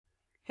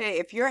Hey,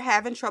 if you're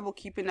having trouble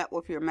keeping up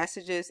with your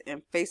messages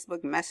in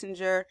Facebook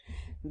Messenger,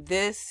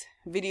 this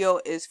video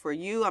is for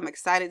you. I'm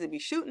excited to be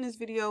shooting this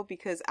video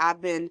because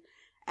I've been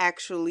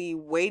actually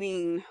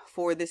waiting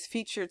for this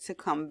feature to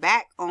come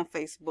back on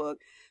Facebook.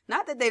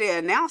 Not that they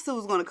announced it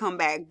was going to come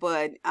back,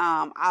 but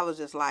I was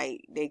just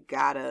like, they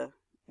gotta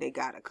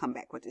come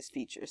back with this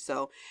feature.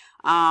 So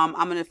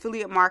I'm an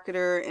affiliate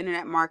marketer,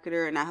 internet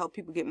marketer, and I help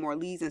people get more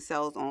leads and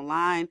sales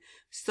online.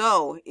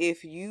 So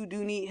if you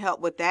do need help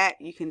with that,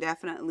 you can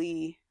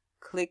definitely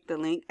click the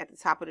link at the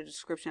top of the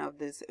description of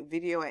this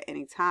video at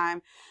any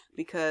time,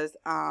 because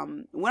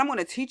what I'm going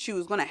to teach you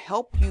is going to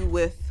help you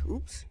with,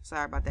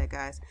 sorry about that,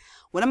 guys.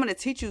 What I'm going to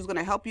teach you is going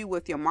to help you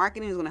with your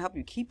marketing, is going to help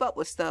you keep up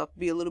with stuff,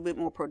 be a little bit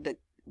more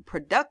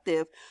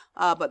productive,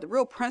 but the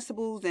real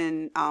principles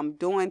and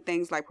doing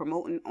things like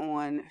promoting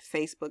on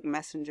Facebook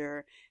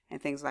Messenger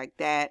and things like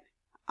that,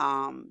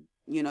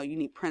 you know, you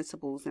need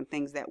principles and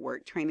things that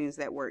work, trainings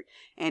that work.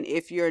 And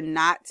if you're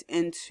not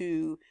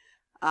into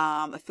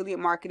affiliate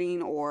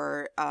marketing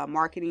or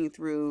marketing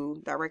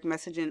through direct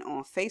messaging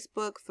on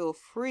Facebook, feel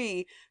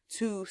free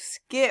to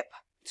skip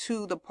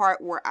to the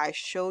part where I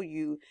show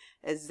you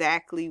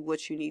exactly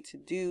what you need to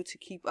do to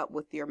keep up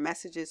with your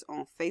messages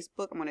on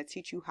Facebook. I'm going to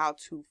teach you how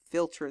to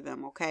filter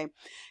them, okay?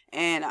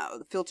 And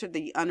filter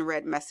the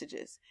unread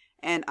messages.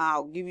 And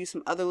I'll give you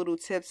some other little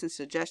tips and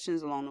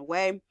suggestions along the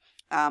way.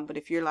 But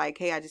if you're like,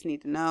 hey, I just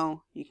need to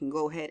know, you can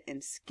go ahead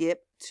and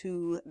skip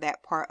to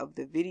that part of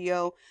the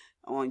video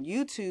on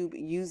YouTube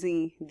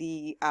using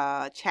the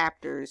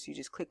chapters. You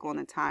just click on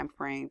the time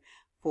frame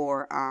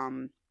for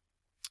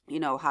you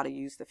know, how to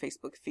use the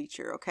Facebook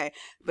feature, okay?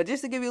 But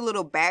just to give you a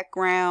little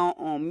background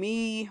on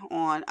me,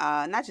 on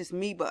not just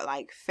me, but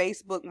like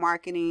Facebook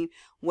marketing,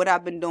 what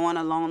I've been doing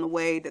along the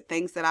way, the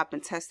things that I've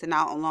been testing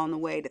out along the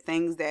way, the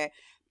things that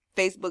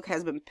Facebook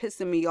has been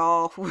pissing me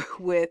off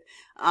with.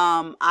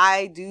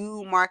 I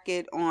do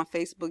market on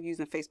Facebook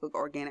using Facebook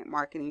organic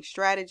marketing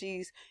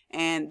strategies,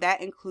 and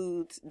that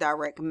includes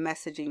direct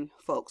messaging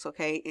folks,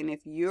 okay? And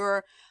if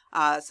you're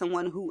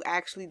someone who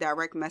actually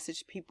direct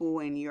message people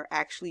and you're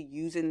actually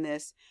using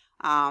this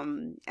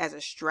as a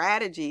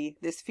strategy,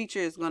 this feature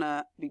is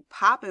gonna be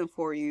popping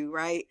for you,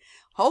 right?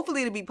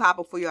 Hopefully it'll be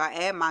popping for you. I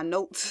add my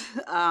notes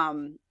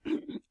along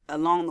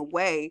the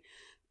way.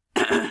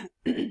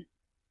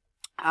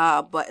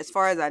 But as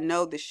far as I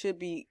know, this should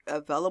be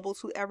available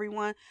to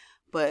everyone.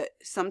 But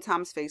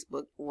sometimes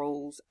Facebook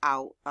rolls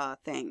out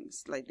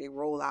things, like they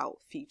roll out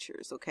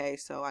features, okay?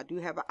 So I do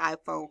have an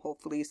iPhone.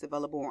 Hopefully it's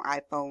available on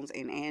iPhones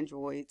and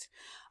Androids.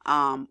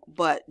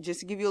 But just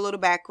to give you a little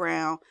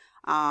background,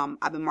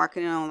 I've been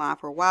marketing online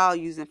for a while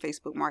using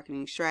Facebook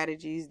marketing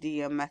strategies,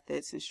 DM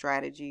methods, and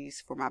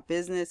strategies for my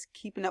business.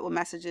 Keeping up with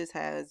messages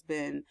has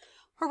been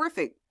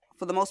horrific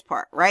for the most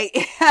part, right?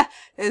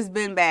 It's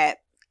been bad.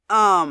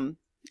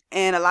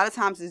 And a lot of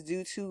times it's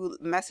due to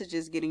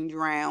messages getting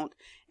drowned,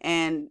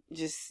 and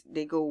just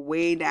they go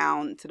way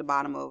down to the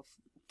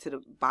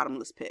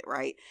bottomless pit,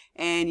 right?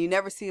 And you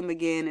never see them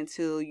again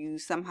until you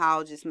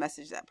somehow just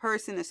message that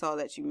person and saw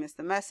that you missed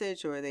the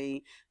message, or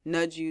they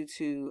nudge you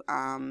to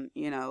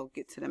you know,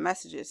 get to the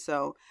messages.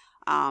 So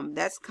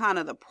that's kind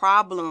of the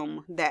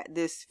problem that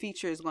this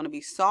feature is going to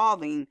be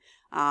solving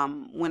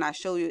when I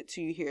show it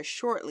to you here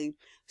shortly.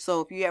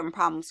 So if you're having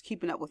problems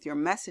keeping up with your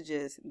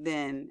messages,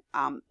 then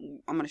I'm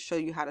going to show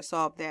you how to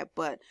solve that.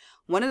 But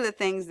one of the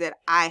things that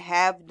I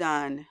have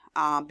done,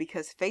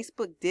 because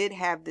Facebook did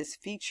have this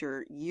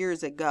feature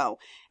years ago,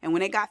 and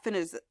when it got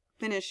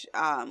when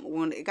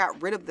it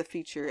got rid of the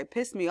feature, it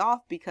pissed me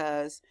off,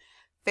 because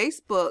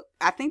Facebook,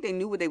 I think they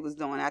knew what they was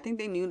doing. I think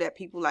they knew that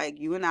people like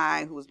you and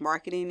I, who was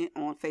marketing it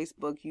on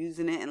Facebook,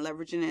 using it and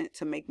leveraging it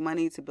to make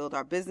money, to build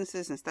our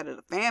businesses instead of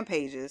the fan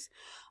pages.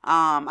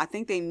 I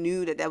think they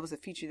knew that that was a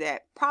feature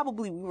that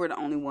probably we were the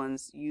only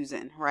ones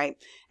using, right?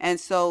 And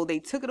so they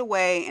took it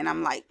away, and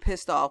I'm like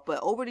pissed off. But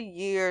over the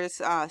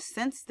years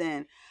since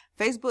then,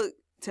 Facebook,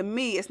 to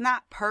me, it's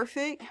not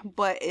perfect,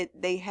 but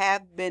they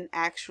have been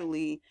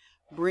actually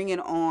bringing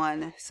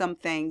on some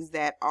things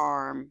that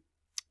are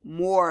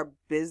more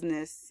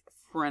business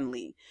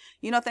friendly,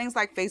 you know, things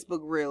like Facebook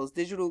Reels,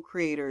 digital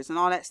creators, and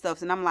all that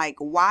stuff. And I'm like,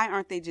 why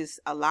aren't they just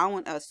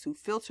allowing us to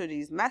filter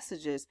these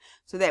messages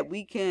so that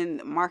we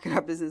can market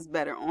our business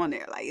better on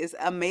there? Like, it's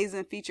an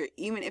amazing feature,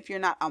 even if you're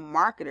not a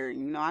marketer.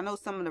 You know, I know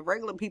some of the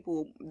regular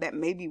people that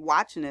may be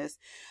watching this,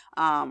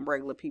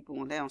 regular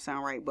people, they don't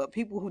sound right, but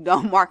people who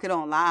don't market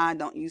online,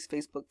 don't use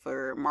Facebook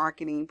for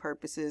marketing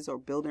purposes or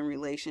building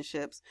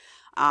relationships,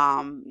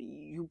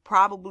 you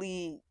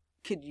probably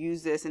could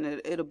use this, and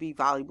it'll be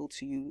valuable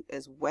to you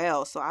as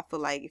well. So I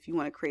feel like if you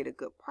want to create a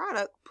good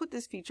product, put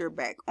this feature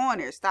back on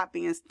there. Stop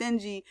being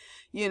stingy,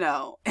 you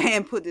know,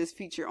 and put this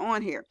feature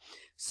on here.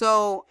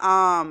 So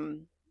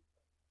one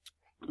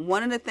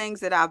of the things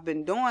that I've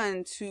been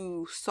doing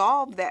to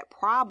solve that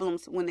problem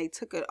when they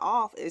took it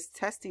off is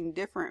testing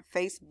different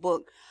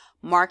Facebook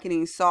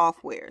marketing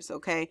softwares,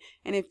 okay?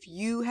 And if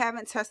you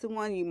haven't tested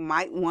one, you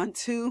might want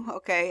to,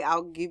 okay?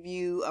 I'll give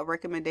you a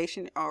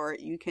recommendation, or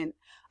you can,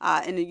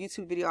 in the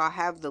YouTube video, I'll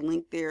have the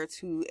link there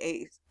to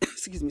a,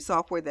 excuse me,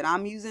 software that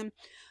I'm using.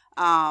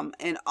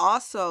 And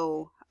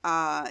also,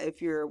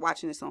 if you're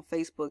watching this on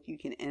Facebook, you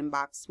can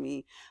inbox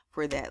me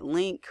for that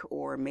link,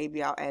 or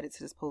maybe I'll add it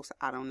to this post.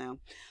 I don't know.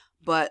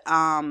 But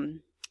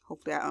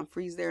hopefully I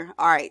unfreeze there.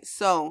 All right,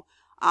 so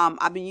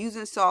I've been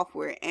using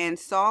software, and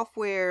the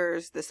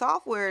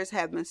softwares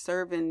have been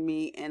serving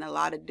me in a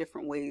lot of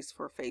different ways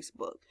for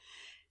Facebook.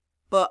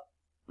 But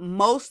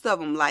most of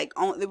them, like,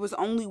 there was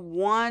only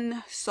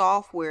one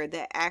software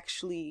that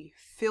actually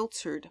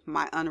filtered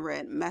my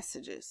unread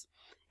messages.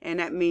 And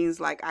that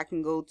means, like, I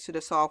can go to the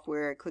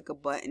software, click a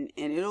button,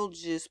 and it'll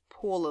just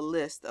pull a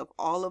list of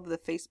all of the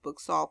Facebook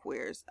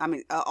softwares. I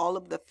mean, all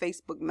of the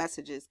Facebook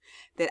messages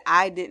that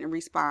I didn't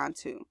respond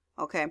to.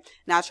 Okay.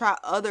 Now, I tried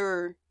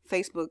other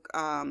Facebook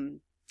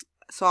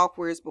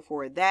softwares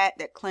before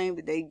that claimed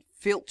that they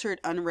filtered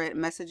unread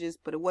messages,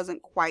 but it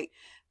wasn't quite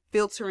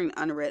filtering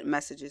unread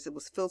messages. It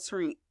was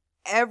filtering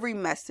every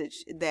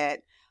message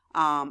that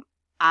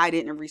I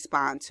didn't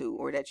respond to,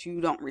 or that you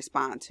don't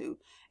respond to.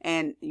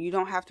 And you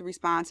don't have to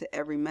respond to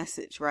every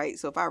message, right?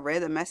 So if I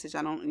read a message,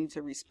 I don't need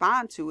to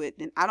respond to it,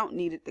 then I don't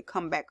need it to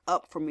come back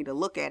up for me to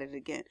look at it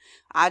again.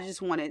 I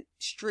just wanted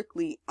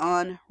strictly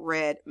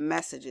unread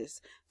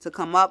messages to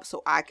come up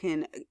so I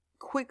can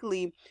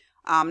quickly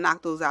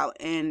knock those out.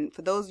 And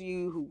for those of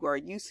you who are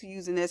used to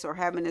using this or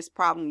having this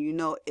problem, you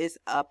know it's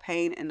a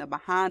pain in the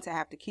behind to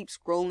have to keep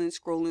scrolling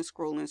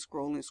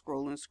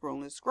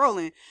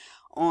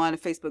on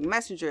Facebook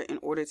Messenger in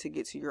order to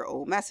get to your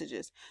old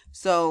messages.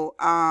 So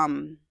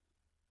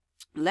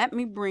let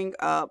me bring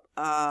up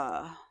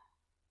let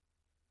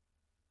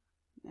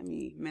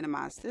me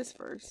minimize this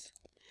first,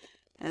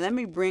 and let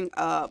me bring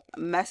up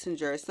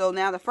Messenger. So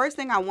now the first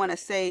thing I want to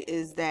say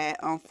is that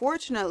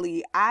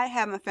unfortunately I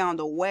haven't found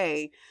a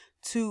way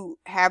to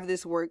have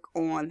this work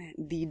on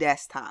the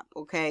desktop.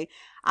 Okay,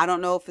 I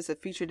don't know if it's a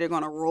feature they're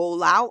going to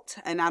roll out,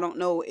 and I don't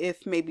know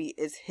if maybe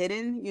it's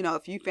hidden. You know,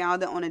 if you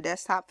found it on a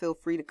desktop, feel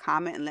free to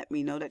comment and let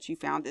me know that you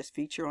found this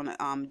feature on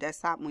a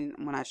desktop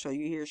when I show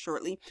you here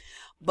shortly.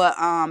 But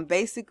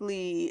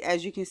basically,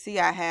 as you can see,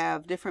 I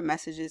have different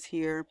messages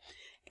here,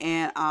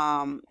 and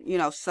you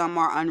know, some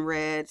are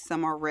unread,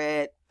 some are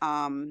read.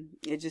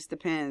 It just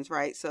depends,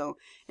 right? So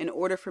in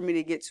order for me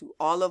to get to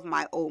all of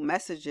my old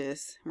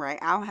messages, right,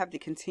 I'll have to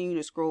continue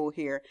to scroll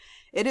here.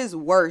 It is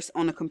worse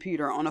on the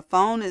computer. On the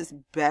phone is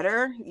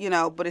better, you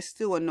know, but it's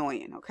still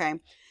annoying. Okay.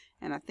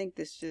 And I think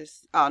this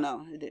just, oh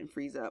no, it didn't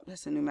freeze up.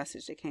 That's a new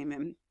message that came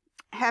in.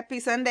 Happy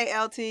Sunday,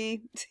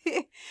 LT.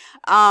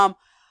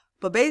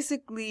 But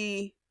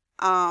basically,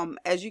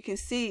 as you can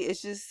see,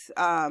 it's just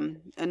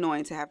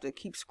annoying to have to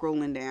keep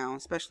scrolling down,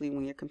 especially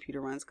when your computer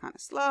runs kind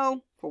of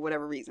slow for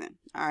whatever reason.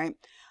 All right.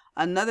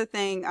 Another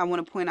thing I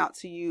want to point out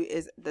to you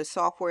is the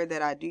software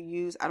that I do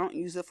use. I don't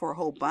use it for a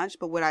whole bunch,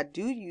 but what I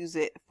do use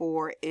it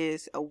for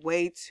is a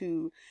way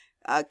to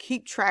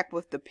keep track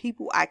with the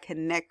people I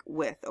connect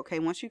with. Okay.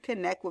 Once you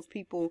connect with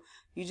people,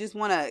 you just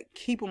want to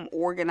keep them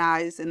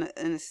organized in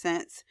a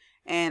sense.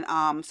 And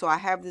so I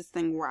have this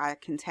thing where I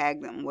can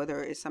tag them,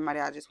 whether it's somebody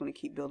I just want to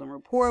keep building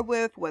rapport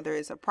with, whether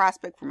it's a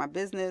prospect for my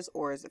business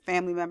or as a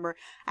family member.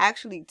 I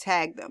actually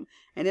tag them,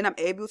 and then I'm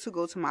able to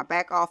go to my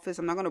back office.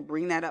 I'm not going to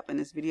bring that up in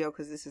this video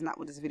because this is not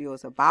what this video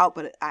is about,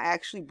 but I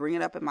actually bring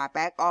it up in my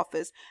back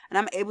office, and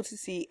I'm able to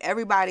see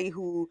everybody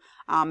who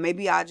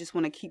maybe I just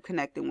want to keep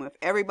connecting with,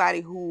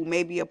 everybody who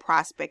may be a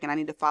prospect and I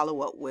need to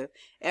follow up with,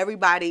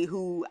 everybody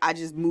who I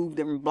just moved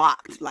and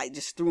blocked, like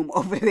just threw them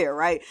over there,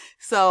 right?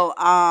 So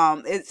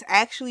it's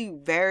actually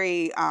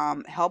very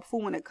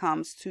helpful when it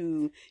comes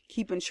to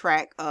keeping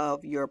track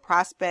of your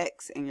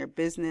prospects and your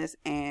business,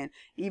 and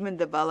even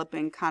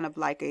developing kind of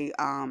like a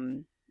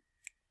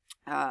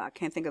I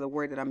can't think of the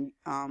word that I'm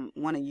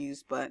want to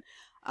use, but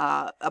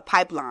a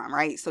pipeline,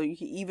 right? So you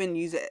can even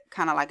use it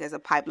kind of like as a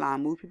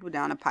pipeline, move people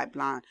down a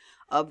pipeline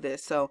of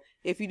this. So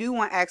if you do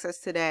want access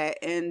to that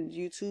in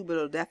YouTube,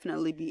 it'll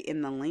definitely be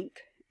in the link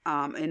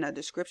in the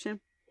description.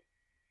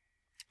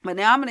 But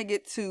now I'm going to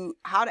get to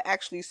how to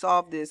actually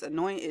solve this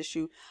annoying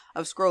issue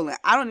of scrolling.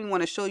 I don't even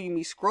want to show you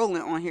me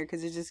scrolling on here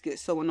because it just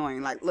gets so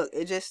annoying. Like, look,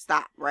 it just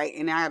stopped, right?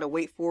 And I got to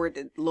wait for it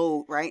to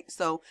load, right?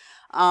 So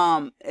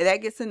that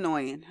gets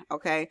annoying,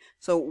 okay?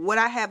 So what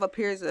I have up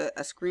here is a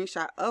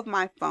screenshot of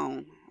my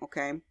phone,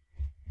 okay?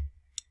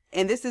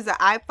 And this is an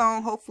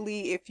iPhone.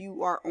 Hopefully, if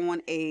you are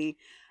on a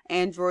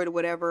Android or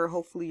whatever,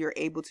 hopefully you're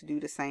able to do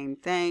the same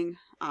thing.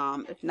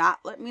 If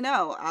not, let me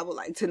know. I would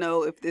like to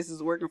know if this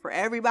is working for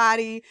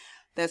everybody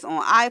that's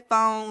on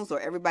iPhones or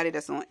everybody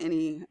that's on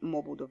any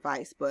mobile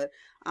device. But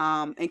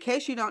in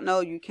case you don't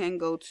know, you can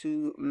go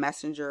to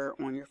Messenger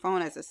on your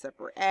phone as a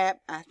separate app.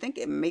 I think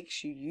it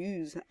makes you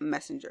use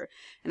Messenger.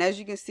 And as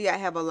you can see, I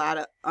have a lot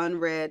of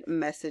unread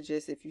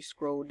messages. If you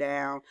scroll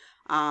down,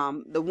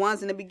 the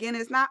ones in the beginning,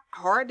 it's not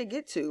hard to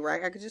get to,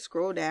 right? I could just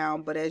scroll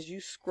down, but as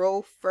you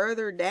scroll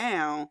further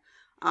down,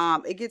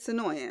 it gets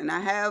annoying. And I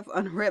have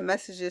unread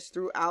messages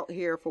throughout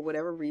here for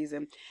whatever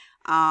reason,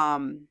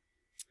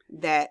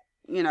 that,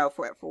 you know,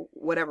 for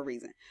whatever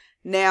reason.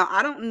 Now,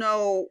 I don't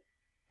know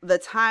the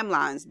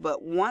timelines,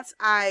 but once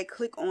I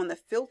click on the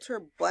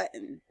filter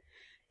button,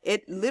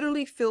 it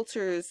literally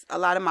filters a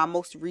lot of my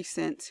most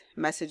recent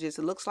messages.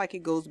 It looks like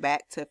it goes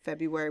back to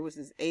February, which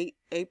is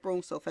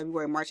April. So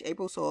February, March,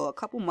 April. So a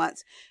couple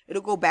months,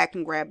 it'll go back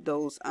and grab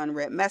those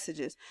unread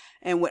messages.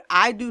 And what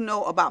I do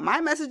know about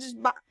my messages,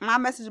 my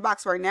message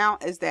box right now,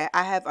 is that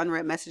I have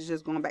unread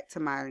messages going back to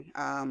my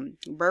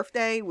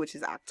birthday, which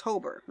is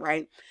October,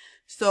 right?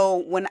 So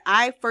when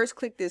I first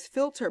click this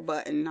filter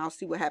button, I'll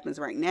see what happens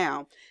right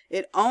now.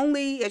 It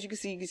only, as you can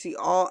see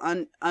all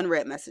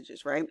unread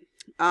messages, right?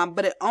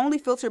 But it only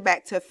filtered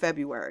back to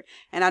February.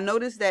 And I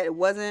noticed that it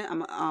wasn't,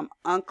 I'm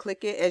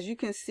unclick it. As you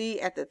can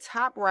see at the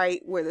top right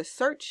where the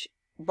search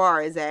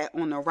bar is at,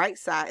 on the right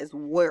side is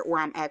where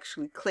I'm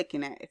actually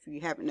clicking at, if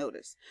you haven't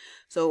noticed.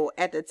 So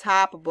at the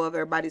top above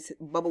everybody's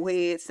bubble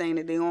head saying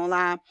that they're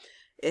online,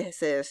 it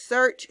says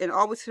search, and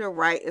always to the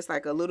right it's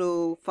like a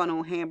little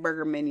funnel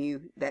hamburger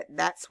menu.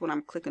 That's what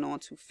I'm clicking on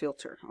to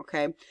filter.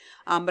 Okay,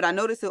 but I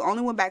noticed it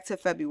only went back to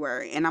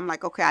February, and I'm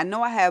like, okay, I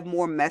know I have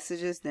more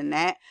messages than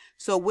that.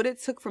 So what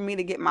it took for me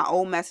to get my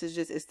old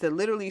messages is to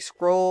literally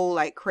scroll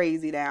like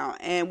crazy down.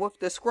 And with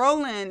the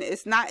scrolling,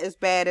 it's not as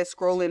bad as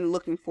scrolling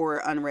looking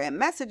for unread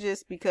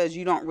messages, because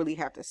you don't really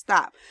have to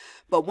stop.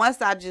 But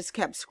once I just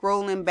kept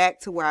scrolling back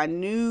to where I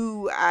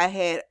knew I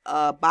had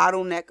a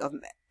bottleneck of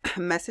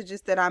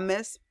messages that I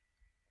missed,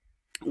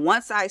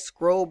 once I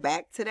scroll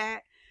back to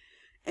that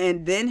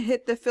and then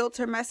hit the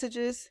filter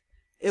messages,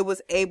 it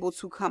was able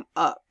to come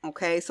up.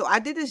 Okay, so I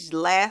did this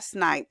last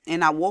night,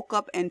 and I woke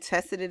up and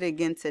tested it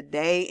again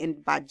today,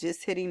 and by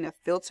just hitting the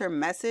filter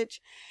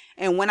message.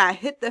 And when I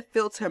hit the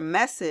filter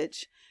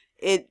message,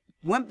 it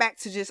went back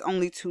to just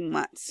only 2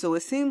 months. So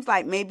it seems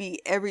like maybe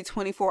every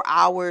 24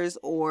 hours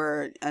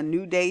or a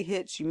new day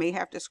hits, you may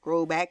have to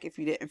scroll back if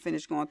you didn't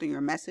finish going through your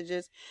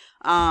messages.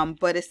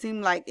 But it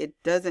seemed like it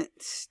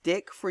doesn't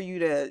stick for you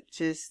to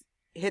just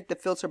hit the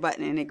filter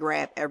button and it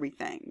grab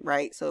everything,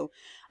 right? So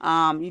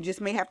you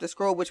just may have to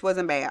scroll, which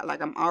wasn't bad.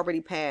 Like, I'm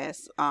already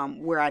past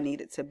where I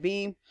needed to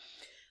be.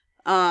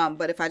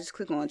 But if I just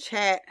click on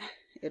chat,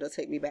 it'll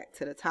take me back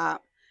to the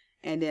top,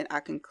 and then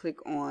I can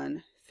click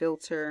on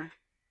filter,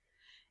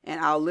 and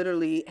I'll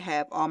literally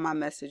have all my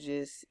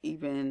messages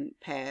even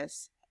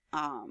past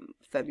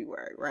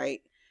February, right?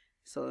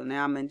 So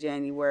now I'm in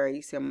January.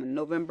 You see, I'm in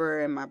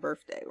November and my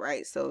birthday,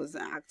 right? So it's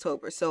in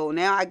October. So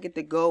now I get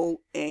to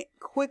go and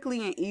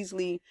quickly and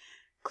easily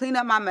clean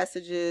up my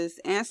messages,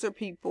 answer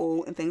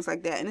people, and things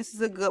like that. And this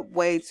is a good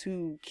way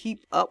to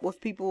keep up with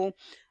people.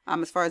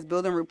 As far as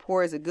building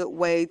rapport, is a good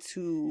way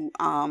to,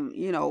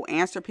 you know,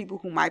 answer people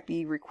who might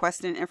be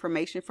requesting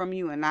information from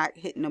you and not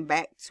hitting them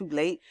back too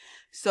late.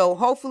 So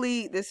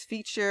hopefully this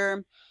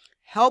feature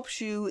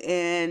helps you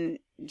in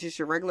just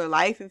your regular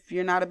life if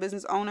you're not a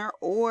business owner,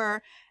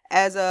 or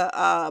as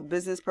a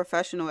business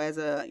professional, as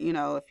a, you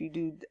know, if you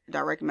do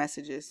direct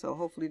messages. So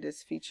hopefully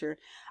this feature,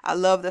 I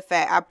love the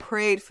fact, I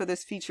prayed for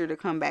this feature to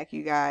come back,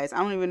 you guys. I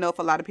don't even know if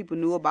a lot of people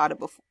knew about it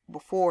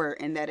before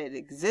and that it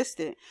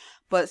existed,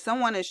 but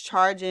someone is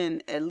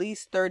charging at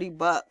least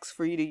 $30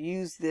 for you to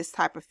use this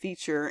type of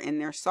feature in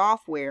their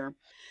software.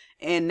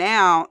 And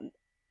now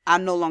I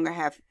no longer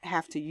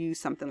have to use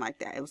something like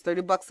that. It was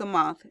 $30 a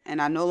month, and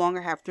I no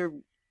longer have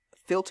to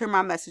filter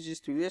my messages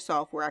through their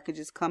software. I could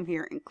just come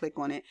here and click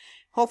on it.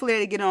 Hopefully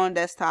they get it on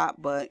desktop,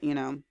 but you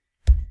know,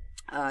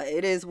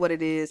 it is what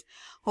it is.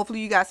 Hopefully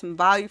you got some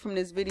value from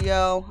this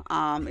video.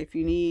 If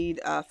you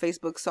need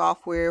Facebook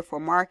software for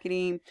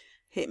marketing,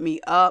 hit me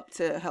up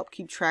to help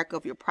keep track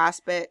of your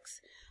prospects.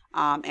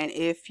 And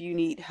if you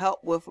need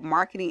help with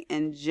marketing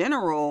in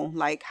general,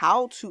 like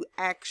how to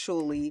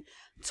actually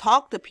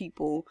talk to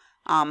people,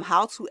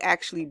 how to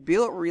actually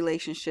build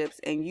relationships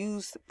and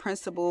use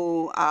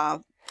principles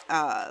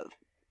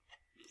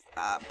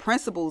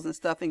and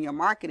stuff in your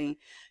marketing,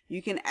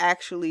 you can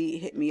actually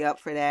hit me up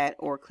for that,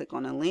 or click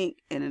on a link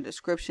in the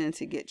description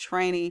to get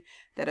training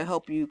that'll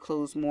help you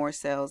close more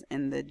sales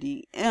in the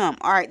DM.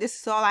 All right, this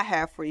is all I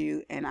have for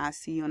you, and I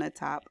see you on the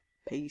top.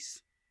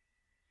 Peace.